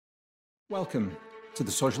Welcome to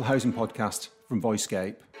the Social Housing Podcast from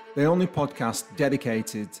Voicescape, the only podcast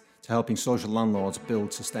dedicated to helping social landlords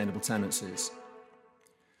build sustainable tenancies.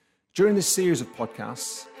 During this series of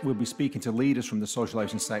podcasts, we'll be speaking to leaders from the social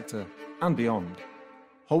housing sector and beyond,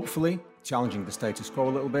 hopefully challenging the status quo a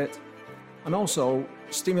little bit, and also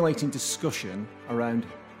stimulating discussion around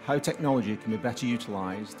how technology can be better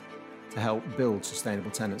utilised to help build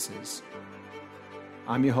sustainable tenancies.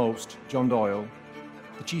 I'm your host, John Doyle,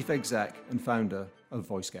 the Chief Exec and founder of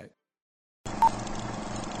Voicescape.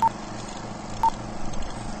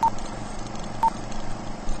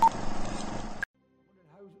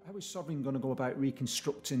 How is Sovereign going to go about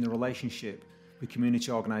reconstructing the relationship with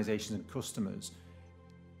community organisations and customers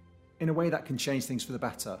in a way that can change things for the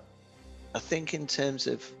better? I think in terms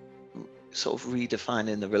of sort of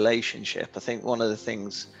redefining the relationship, I think one of the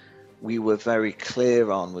things we were very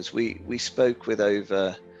clear on was we spoke with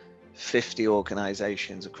over 50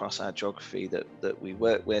 organisations across our geography that we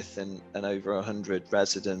work with, and over 100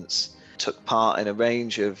 residents took part in a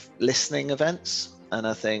range of listening events. And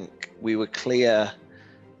I think we were clear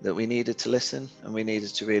that we needed to listen and we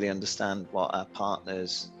needed to really understand what our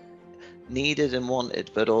partners needed and wanted,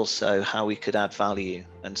 but also how we could add value.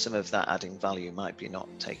 And some of that adding value might be not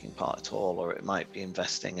taking part at all, or it might be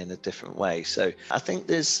investing in a different way. So I think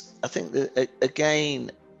that again,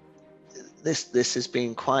 this has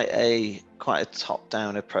been quite a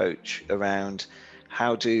top-down approach around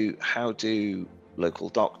how do local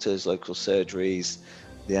doctors, local surgeries,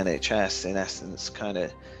 the NHS in essence kind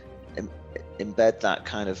of embed that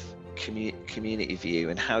kind of community view,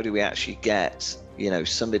 and how do we actually get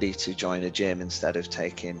somebody to join a gym instead of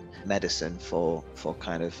taking medicine for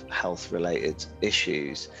kind of health related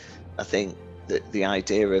issues. I think that the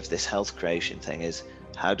idea of this health creation thing is,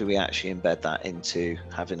 how do we actually embed that into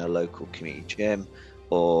having a local community gym,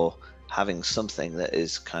 or having something that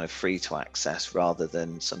is kind of free to access rather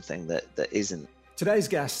than something that isn't? Today's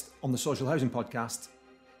guest on the Social Housing Podcast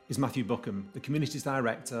is Matthew Buckham, the Communities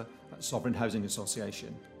Director at Sovereign Housing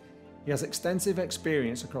Association. He has extensive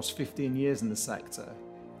experience across 15 years in the sector,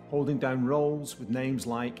 holding down roles with names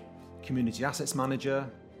like Community Assets Manager,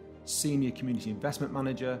 Senior Community Investment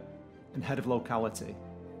Manager, and Head of Locality.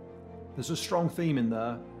 There's a strong theme in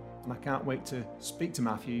there, and I can't wait to speak to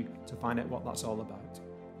Matthew to find out what that's all about.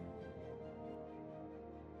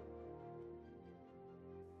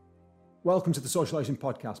 Welcome to the Social Housing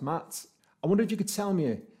Podcast, Matt. I wonder if you could tell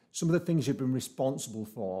me some of the things you've been responsible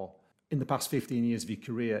for in the past 15 years of your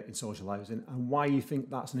career in social housing, and why you think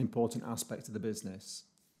that's an important aspect of the business.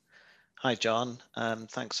 Hi, John.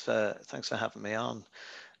 Thanks for having me on.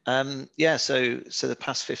 So the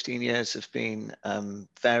past 15 years have been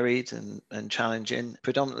varied and challenging,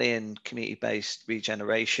 predominantly in community-based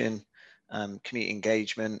regeneration, community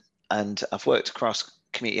engagement, and I've worked across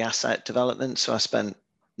community asset development. So I spent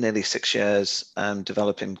nearly 6 years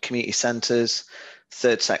developing community centres,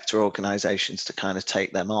 third sector organisations to kind of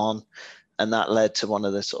take them on. And that led to one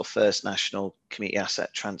of the sort of first national community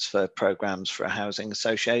asset transfer programmes for a housing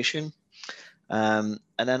association. And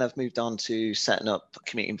then I've moved on to setting up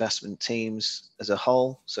community investment teams as a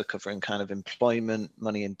whole, so covering kind of employment,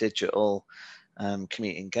 money and digital,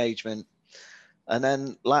 community engagement. And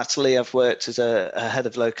then latterly I've worked as a head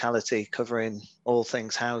of locality covering all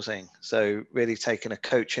things housing. So really taking a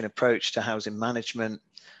coaching approach to housing management,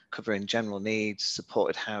 covering general needs,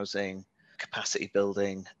 supported housing, capacity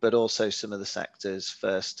building, but also some of the sector's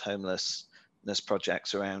first homelessness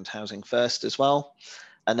projects around Housing First as well.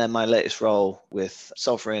 And then my latest role with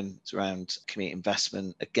Sovereign is around community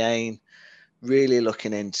investment again, really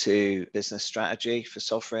looking into business strategy for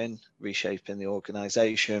Sovereign, reshaping the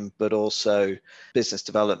organisation, but also business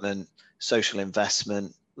development, social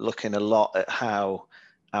investment, looking a lot at how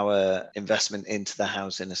our investment into the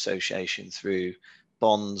housing association through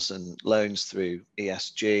bonds and loans through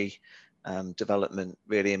ESG development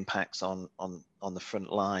really impacts on the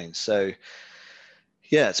front line. So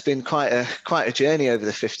yeah, it's been quite a journey over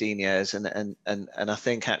the 15 years, and I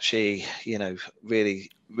think actually,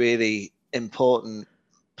 really important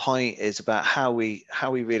point is about how we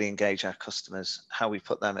really engage our customers, how we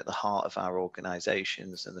put them at the heart of our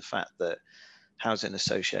organisations, and the fact that housing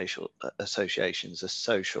associations are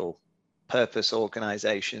social purpose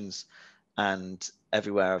organisations, and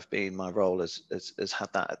everywhere I've been, my role has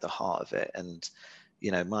had that at the heart of it. And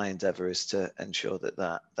my endeavour is to ensure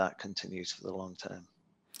that continues for the long term.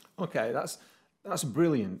 Okay, that's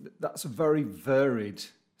brilliant. That's a very varied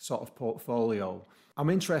sort of portfolio. I'm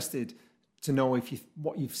interested to know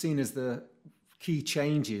what you've seen as the key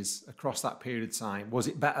changes across that period of time. Was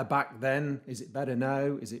it better back then? Is it better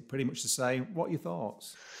now? Is it pretty much the same? What are your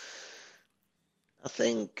thoughts? I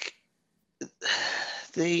think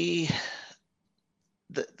the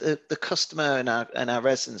the customer and our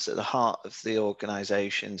residents at the heart of the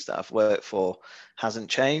organisations that I've worked for hasn't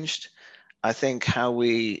changed. I think how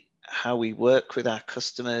we work with our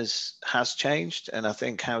customers has changed, and I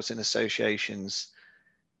think housing associations,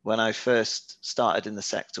 when I first started in the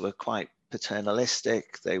sector, were quite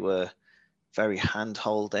paternalistic. They were very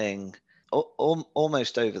hand-holding,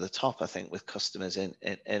 almost over the top, I think, with customers in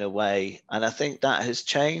a way. And I think that has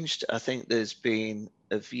changed. I think there's been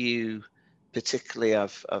a view, particularly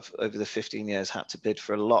I've over the 15 years had to bid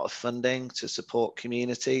for a lot of funding to support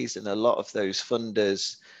communities, and a lot of those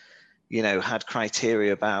funders, had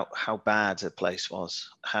criteria about how bad a place was,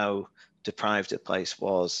 how deprived a place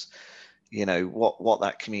was, what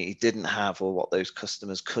that community didn't have or what those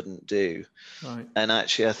customers couldn't do. Right. And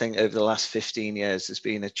actually, I think over the last 15 years, there's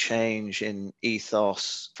been a change in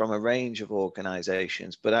ethos from a range of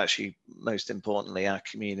organizations, but actually, most importantly, our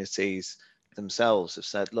communities themselves have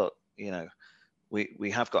said, look,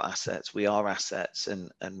 we have got assets, we are assets,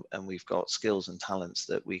 and we've got skills and talents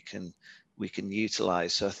that we can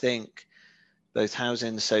utilize. So I think both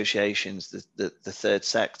housing associations, the third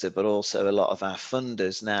sector, but also a lot of our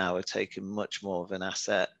funders now are taking much more of an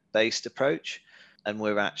asset-based approach. And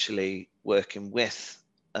we're actually working with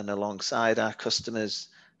and alongside our customers,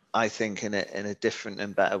 I think, in a different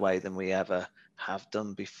and better way than we ever have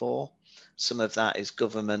done before. Some of that is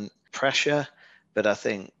government pressure, but I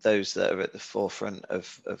think those that are at the forefront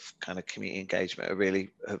of kind of community engagement are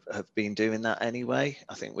really have been doing that anyway.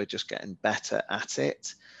 I think we're just getting better at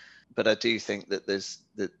it. But I do think that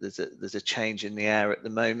there's a change in the air at the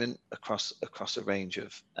moment across a range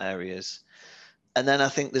of areas. And then I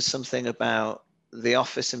think there's something about the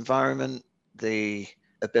office environment, the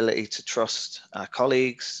ability to trust our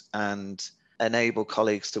colleagues and enable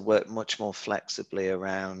colleagues to work much more flexibly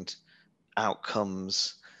around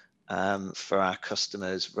outcomes for our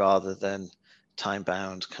customers, rather than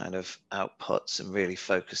time-bound kind of outputs, and really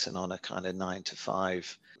focusing on a kind of 9 to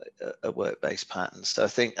 5 a work-based pattern. So I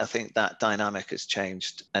think that dynamic has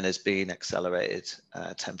changed and has been accelerated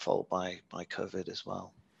tenfold by COVID as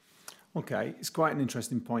well. Okay, it's quite an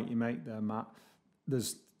interesting point you make there, Matt.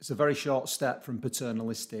 It's a very short step from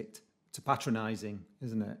paternalistic to patronising,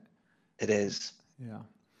 isn't it? It is. Yeah.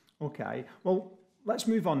 Okay. Well, let's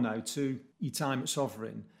move on now to your time at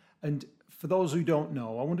Sovereign. And for those who don't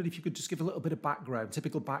know, I wondered if you could just give a little bit of background,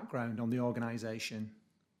 typical background on the organisation.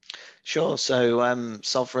 Sure. So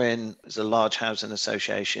Sovereign is a large housing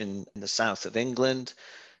association in the south of England.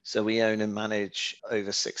 So we own and manage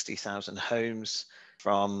over 60,000 homes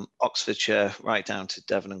from Oxfordshire right down to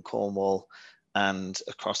Devon and Cornwall and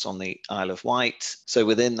across on the Isle of Wight. So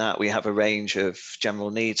within that, we have a range of general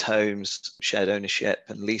needs homes, shared ownership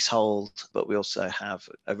and leasehold, but we also have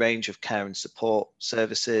a range of care and support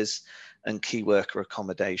services and key worker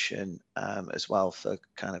accommodation as well for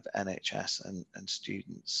kind of NHS and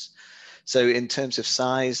students. So in terms of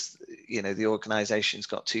size, the organization's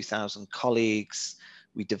got 2,000 colleagues.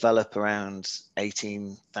 We develop around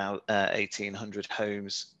 1,800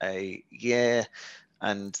 homes a year,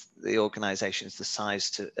 and the organisation is the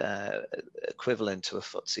size to equivalent to a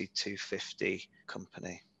FTSE 250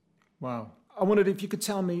 company. Wow. I wondered if you could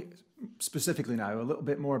tell me specifically now a little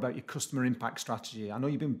bit more about your customer impact strategy. I know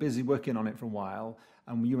you've been busy working on it for a while,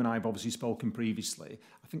 and you and I have obviously spoken previously.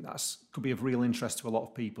 I think could be of real interest to a lot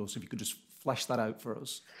of people. So if you could just flesh that out for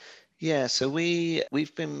us. Yeah, so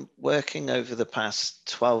we've been working over the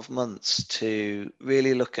past 12 months to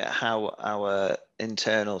really look at how our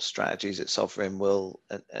internal strategies at Sovereign will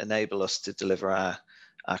enable us to deliver our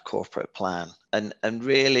corporate plan, and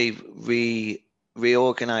really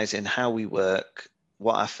reorganizing how we work,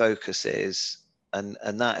 what our focus is, and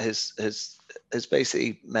that has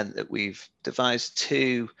basically meant that we've devised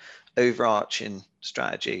two overarching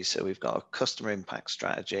strategies. So we've got a customer impact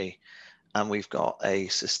strategy, and we've got a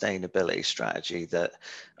sustainability strategy that,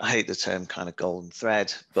 I hate the term kind of golden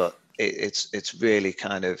thread, but it's really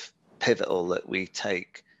kind of pivotal that we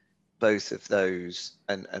take both of those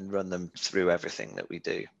and run them through everything that we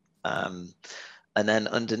do. And then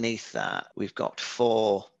underneath that, we've got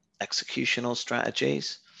 4 executional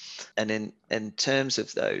strategies. And in terms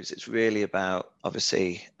of those, it's really about,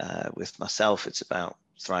 obviously, with myself, it's about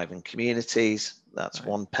thriving communities. That's right.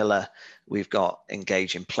 One pillar. We've got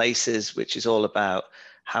engaging places, which is all about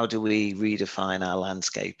how do we redefine our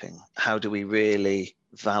landscaping? How do we really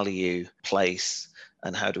value place?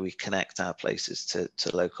 And how do we connect our places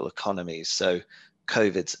to local economies? So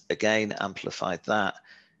COVID's again amplified that.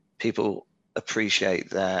 People appreciate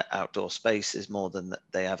their outdoor spaces more than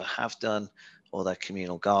they ever have done, or their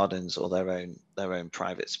communal gardens, or their own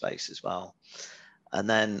private space as well. And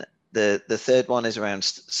then The third one is around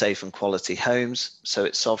safe and quality homes. So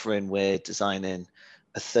at Sovereign, we're designing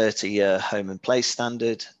a 30-year home and place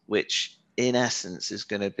standard, which in essence is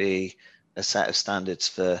going to be a set of standards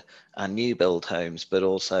for our new build homes, but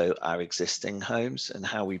also our existing homes and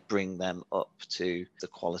how we bring them up to the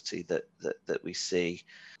quality that we see.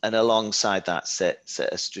 And alongside that, set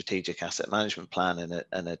a strategic asset management plan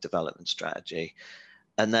and a development strategy.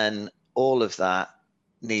 And then all of that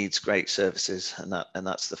needs great services, and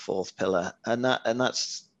that's the fourth pillar. And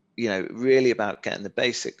that's really about getting the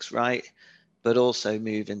basics right, but also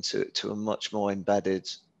move into a much more embedded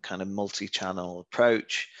kind of multi-channel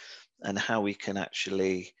approach, and how we can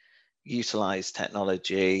actually utilize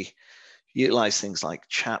technology, utilize things like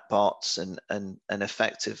chatbots, and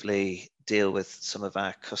effectively deal with some of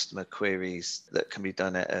our customer queries that can be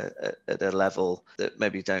done at a level that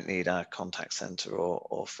maybe don't need our contact center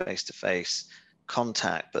or face-to-face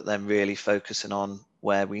contact, but then really focusing on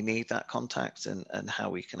where we need that contact and how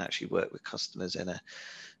we can actually work with customers in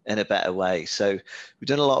a better way. So we've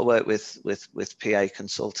done a lot of work with PA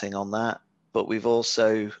consulting on that, but we've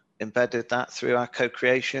also embedded that through our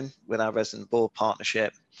co-creation with our resident board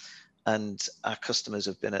partnership, and our customers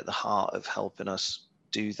have been at the heart of helping us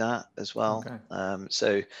do that as well. Okay.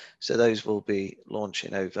 So those will be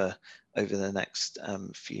launching over the next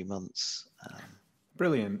few months.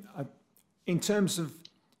 Brilliant. In terms of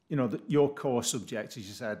your core subject, as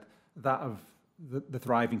you said, that of the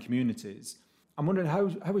thriving communities, I'm wondering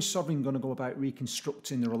how is Sovereign going to go about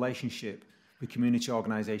reconstructing the relationship with community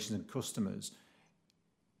organisations and customers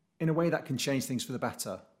in a way that can change things for the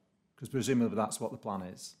better? Because presumably that's what the plan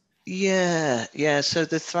is. Yeah. So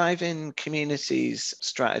the Thriving Communities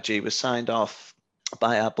strategy was signed off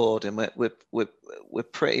by our board, and we're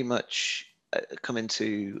pretty much coming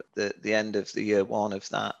to the end of the year one of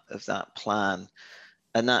that plan,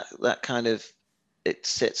 and that kind of, it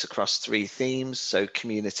sits across three themes: so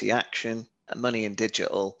community action, money and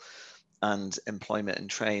digital, and employment and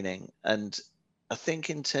training. And I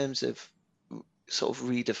think in terms of sort of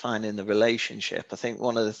redefining the relationship, I think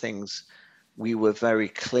one of the things we were very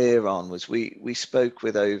clear on was we spoke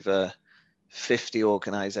with over 50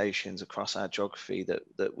 organizations across our geography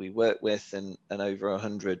that we work with, and over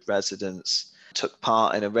 100 residents took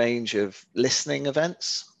part in a range of listening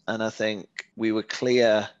events. And I think we were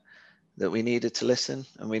clear that we needed to listen,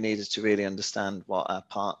 and we needed to really understand what our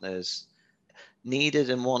partners needed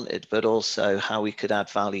and wanted, but also how we could add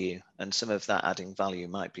value. And some of that adding value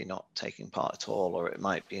might be not taking part at all, or it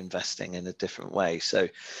might be investing in a different way. So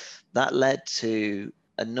that led to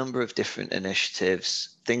a number of different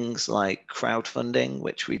initiatives, things like crowdfunding,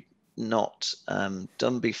 which we'd not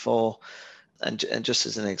done before. And just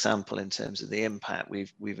as an example, in terms of the impact,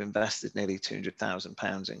 we've invested nearly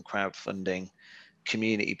 £200,000 in crowdfunding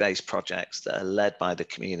community-based projects that are led by the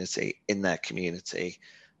community in their community,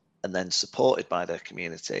 and then supported by their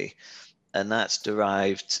community. And that's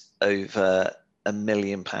derived over £1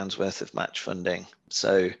 million worth of match funding.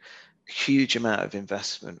 So huge amount of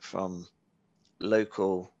investment from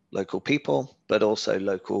local people, but also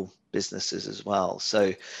local businesses as well.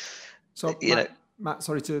 So Matt,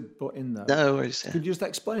 sorry to butt in there. No worries. Yeah. Could you just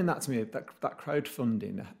explain that to me, that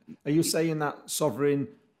crowdfunding? Are you saying that Sovereign,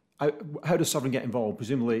 how does Sovereign get involved?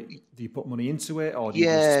 Presumably, do you put money into it, or do you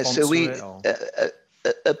just sponsor it? Or?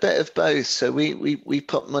 A bit of both. So we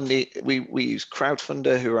put money. We use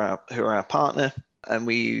Crowdfunder, who are our partner, and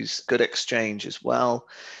we use Good Exchange as well.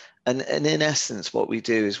 And in essence, what we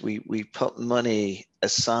do is we put money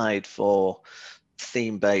aside for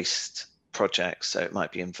theme-based projects. So it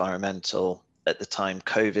might be environmental. At the time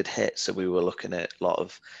COVID hit, so we were looking at a lot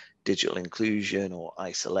of digital inclusion or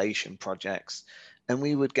isolation projects. And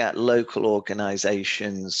we would get local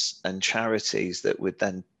organizations and charities that would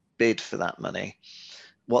then bid for that money.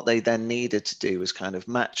 What they then needed to do was kind of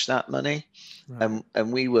match that money. Right.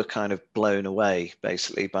 And we were kind of blown away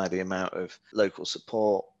basically by the amount of local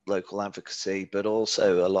support, local advocacy, but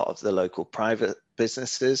also a lot of the local private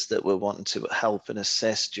businesses that were wanting to help and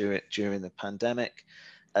assist during the pandemic.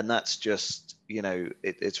 And that's just,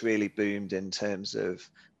 it's really boomed in terms of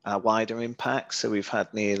our wider impact. So we've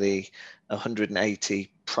had nearly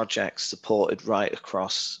 180 projects supported right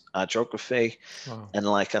across our geography. Wow. And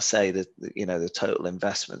like I say, the total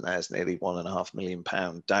investment there is nearly £1.5 million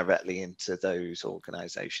directly into those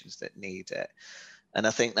organizations that need it. And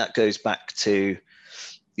I think that goes back to,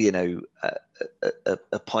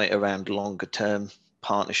 a point around longer term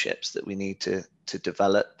partnerships that we need to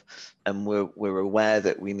develop. And we're aware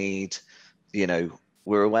that we need,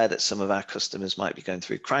 we're aware that some of our customers might be going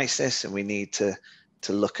through crisis, and we need to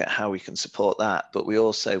to look at how we can support that, but we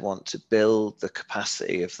also want to build the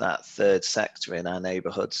capacity of that third sector in our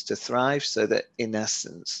neighbourhoods to thrive, so that in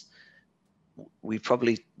essence we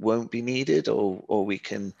probably won't be needed, or we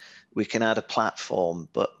can add a platform,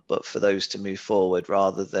 but for those to move forward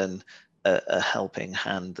rather than a helping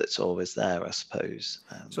hand that's always there, I suppose.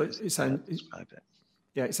 So it sounds,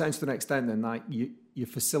 yeah, it sounds to an extent then like you're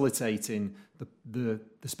facilitating the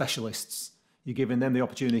specialists. You're giving them the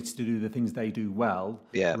opportunity to do the things they do well,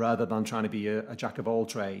 rather than trying to be a jack of all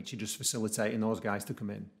trades. You're just facilitating those guys to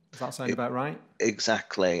come in. Does that sound about right?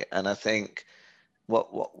 Exactly. And I think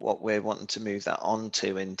what we're wanting to move that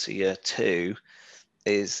onto into year 2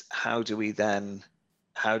 is how do we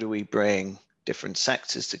bring different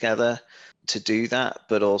sectors together to do that,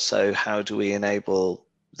 but also how do we enable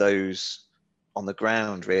those on the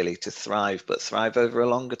ground really to thrive, but thrive over a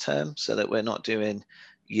longer term, so that we're not doing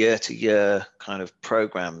year to year kind of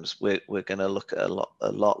programs. We're going to look at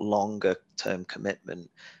a lot longer term commitment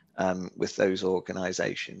with those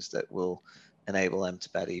organizations that will enable them to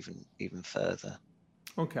bed even further.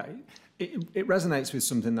 Okay. It resonates with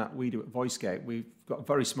something that we do at VoiceGate. We've got a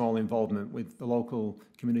very small involvement with the local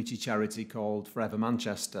community charity called Forever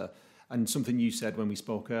Manchester. And something you said when we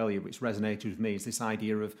spoke earlier, which resonated with me, is this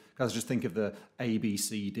idea of, because I just think of the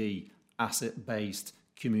ABCD, asset-based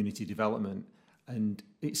community development. And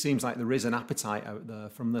it seems like there is an appetite out there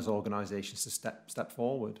from those organisations to step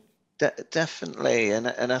forward. Definitely. And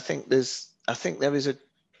I think there's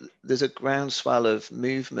a groundswell of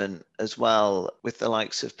movement as well, with the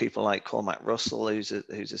likes of people like Cormac Russell, who's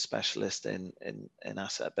a specialist in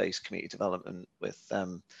asset-based community development with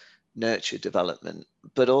nurture development.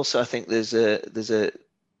 But also I think there's a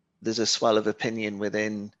swell of opinion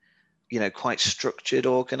within, quite structured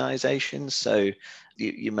organisations. So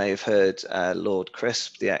you may have heard Lord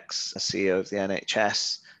Crisp, the ex-CEO of the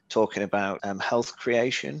NHS, talking about health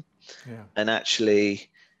creation. Yeah. And actually,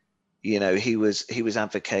 he was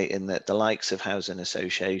advocating that the likes of housing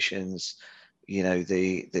associations,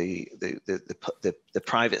 the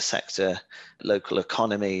private sector, local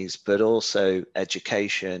economies, but also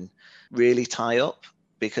education really tie up,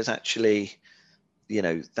 because actually,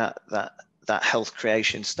 that health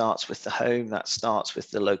creation starts with the home, that starts with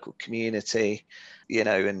the local community,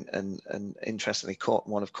 and interestingly,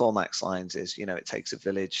 one of Cormac's lines is, it takes a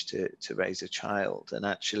village to raise a child. And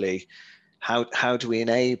actually, how do we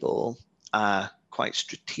enable our quite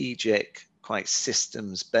strategic, quite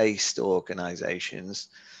systems-based organizations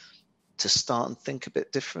to start and think a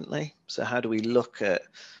bit differently? So how do we look at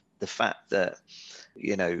the fact that,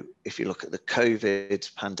 if you look at the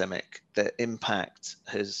COVID pandemic, the impact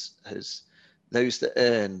has those that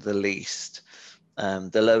earn the least,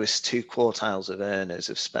 the lowest 2 quartiles of earners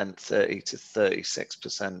have spent 30 to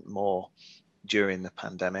 36% more during the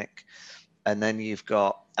pandemic. And then you've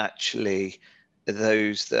got actually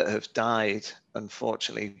those that have died,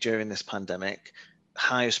 unfortunately, during this pandemic,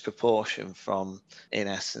 highest proportion from, in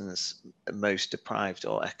essence, most deprived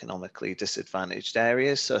or economically disadvantaged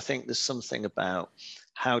areas. So I think there's something about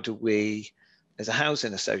how do we, as a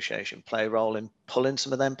housing association, play a role in pulling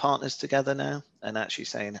some of them partners together now, and actually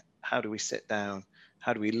saying, how do we sit down?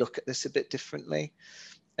 How do we look at this a bit differently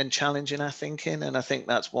and challenging our thinking? And I think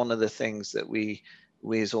that's one of the things that we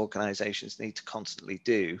as organizations need to constantly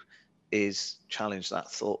do, is challenge that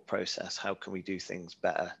thought process. How can we do things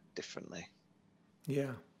better, differently?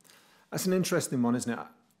 Yeah, that's an interesting one, isn't it?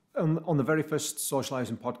 On the very first social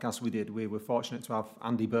housing podcast we did, we were fortunate to have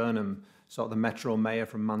Andy Burnham, sort of the Metro Mayor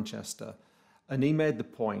from Manchester. And he made the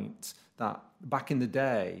point that back in the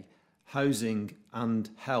day, housing and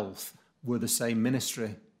health were the same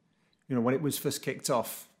ministry. When it was first kicked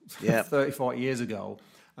off 30, 40 years ago.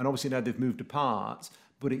 And obviously now they've moved apart,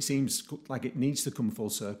 but it seems like it needs to come full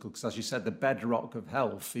circle, because, as you said, the bedrock of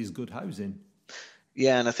health is good housing.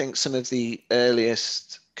 Yeah, and I think some of the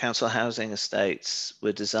earliest council housing estates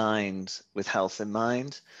were designed with health in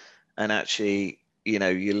mind. And actually,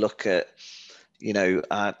 you look at,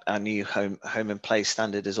 our new home and place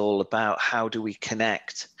standard is all about how do we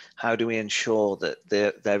connect, how do we ensure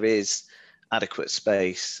that there is adequate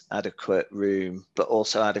space, adequate room, but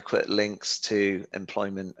also adequate links to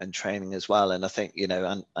employment and training as well. And I think,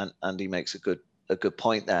 and Andy makes a good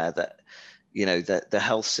point there, that, that the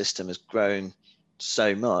health system has grown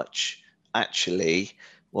so much. Actually,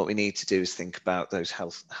 what we need to do is think about those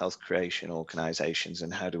health creation organizations,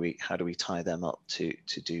 and how do we tie them up to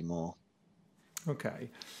do more. Okay.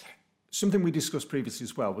 Something we discussed previously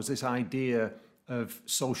as well was this idea of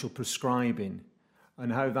social prescribing,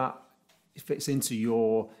 and how that fits into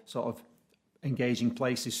your sort of engaging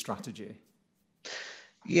places strategy.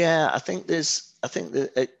 Yeah, I think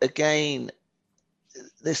that again,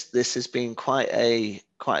 this has been quite a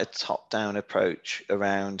top-down approach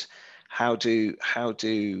around how do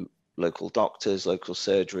local doctors, local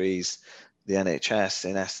surgeries, the NHS,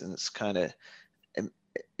 in essence, kind of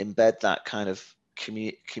embed that kind of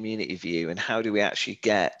community view, and how do we actually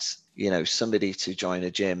get somebody to join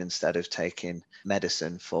a gym instead of taking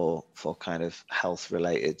medicine for kind of health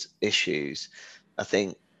related issues. I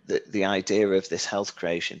think that the idea of this health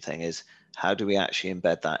creation thing is, how do we actually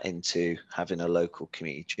embed that into having a local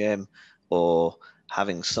community gym, or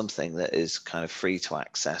having something that is kind of free to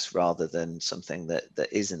access rather than something that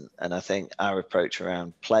isn't. And I think our approach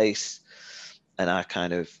around place and our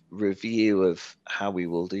kind of review of how we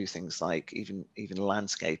will do things like even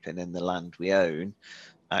landscaping in the land we own,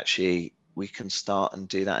 actually we can start and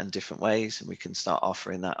do that in different ways, and we can start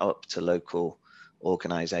offering that up to local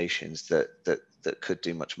organizations that could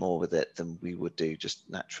do much more with it than we would do just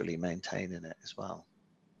naturally maintaining it as well.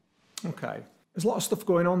 Okay. There's a lot of stuff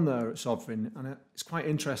going on there at Sovereign, and it's quite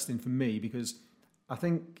interesting for me because I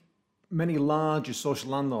think many larger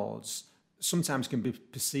social landlords sometimes can be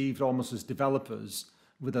perceived almost as developers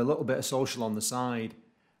with a little bit of social on the side.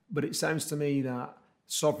 But it sounds to me that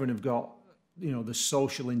Sovereign have got, the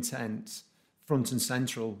social intent front and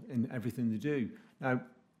central in everything they do. Now,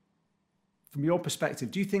 from your perspective,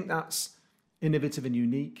 do you think that's innovative and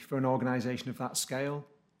unique for an organisation of that scale?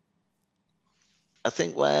 I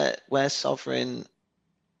think where Sovereign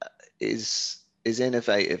is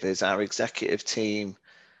innovative is our executive team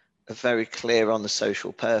are very clear on the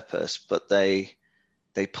social purpose, but they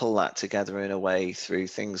pull that together in a way through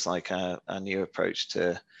things like our new approach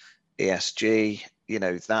to ESG.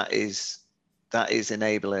 That is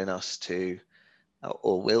enabling us to,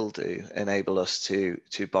 or will do, enable us to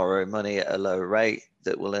borrow money at a lower rate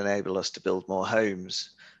that will enable us to build more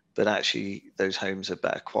homes. But actually, those homes are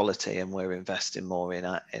better quality, and we're investing more in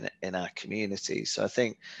our communities. So I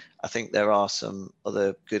think there are some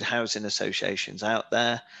other good housing associations out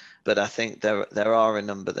there, but I think there are a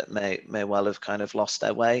number that may well have kind of lost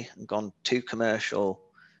their way and gone too commercial,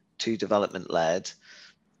 too development led.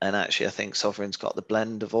 And actually, I think Sovereign's got the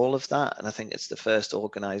blend of all of that, and I think it's the first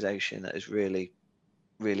organisation that has really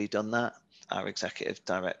done that. Our executive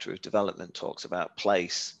director of development talks about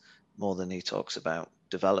place more than he talks about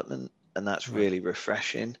development, and that's really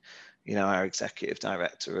refreshing. Our executive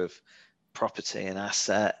director of property and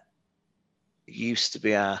asset used to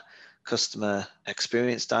be our customer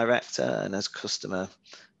experience director, and as customer,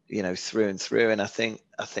 through and through. And I think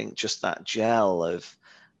just that gel of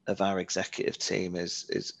our executive team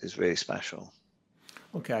is really special.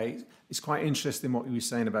 Okay, it's quite interesting what you were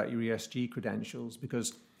saying about your ESG credentials,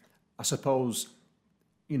 because I suppose,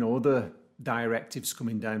 other directives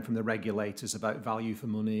coming down from the regulators about value for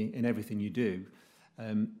money in everything you do,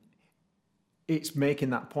 it's making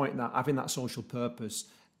that point that having that social purpose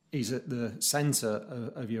is at the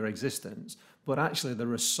centre of your existence, but actually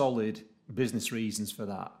there are solid business reasons for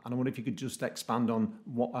that. And I wonder if you could just expand on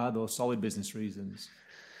what are those solid business reasons?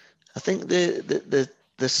 I think the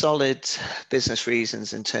solid business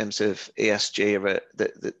reasons in terms of ESG are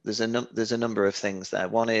there's a number of things there.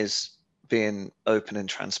 One is being open and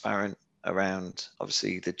transparent around,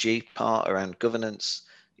 obviously, the G part around governance.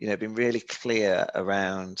 Being really clear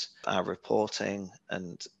around our reporting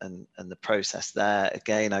and the process there.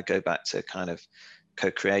 Again, I go back to kind of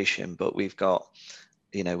co-creation, but we've got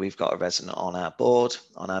a resident on our board,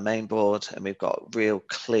 on our main board, and we've got real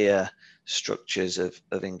clear structures of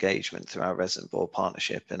engagement through our resident board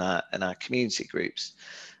partnership and our community groups.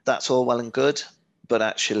 That's all well and good, but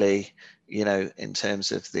actually, in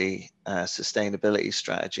terms of the sustainability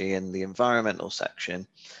strategy and the environmental section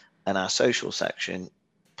and our social section,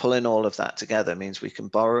 pulling all of that together means we can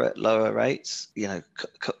borrow at lower rates.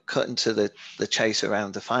 Cutting to the chase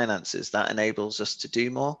around the finances, that enables us to do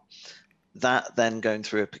more. That then going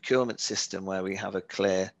through a procurement system where we have a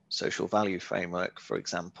clear social value framework, for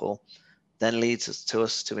example, then leads us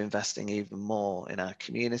to investing even more in our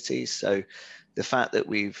communities. So the fact that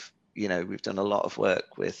we've done a lot of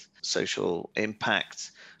work with social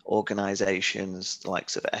impact organizations, the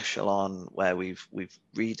likes of Echelon, where we've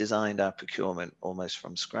redesigned our procurement almost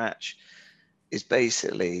from scratch, is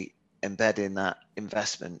basically embedding that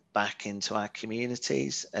investment back into our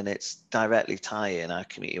communities, and it's directly tying our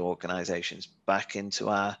community organizations back into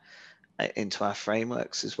our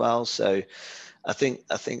frameworks as well. So I think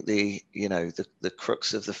the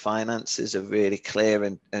crux of the finances are really clear,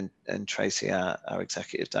 and Tracy, our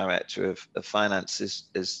executive director of finance,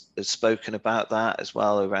 has spoken about that as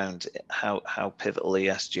well, around how pivotal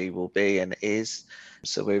ESG will be and is.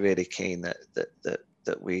 So we're really keen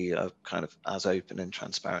that we are kind of as open and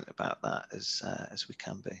transparent about that as we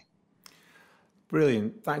can be.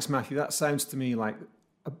 Brilliant. Thanks, Matthew. That sounds to me like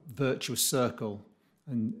a virtuous circle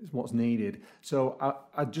and what's needed. So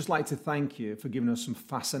I'd just like to thank you for giving us some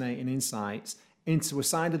fascinating insights into a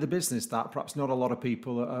side of the business that perhaps not a lot of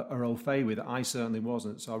people are au fait with. I certainly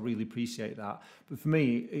wasn't, so I really appreciate that. But for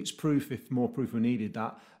me, it's proof, if more proof were needed,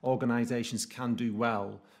 that organisations can do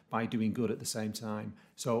well by doing good at the same time.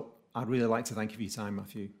 So I'd really like to thank you for your time,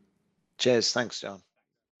 Matthew. Cheers. Thanks, John.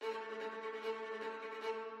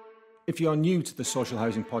 If you're new to the Social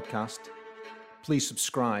Housing Podcast, please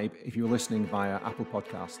subscribe if you're listening via Apple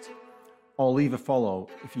Podcasts, or leave a follow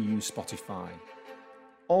if you use Spotify.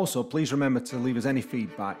 Also, please remember to leave us any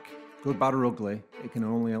feedback, good, bad or ugly. It can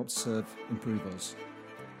only help serve improve us.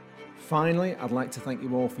 Finally, I'd like to thank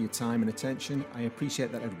you all for your time and attention. I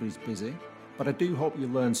appreciate that everybody's busy, but I do hope you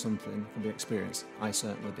learned something from the experience. I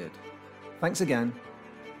certainly did. Thanks again,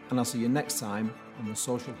 and I'll see you next time on the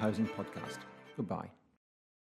Social Housing Podcast. Goodbye.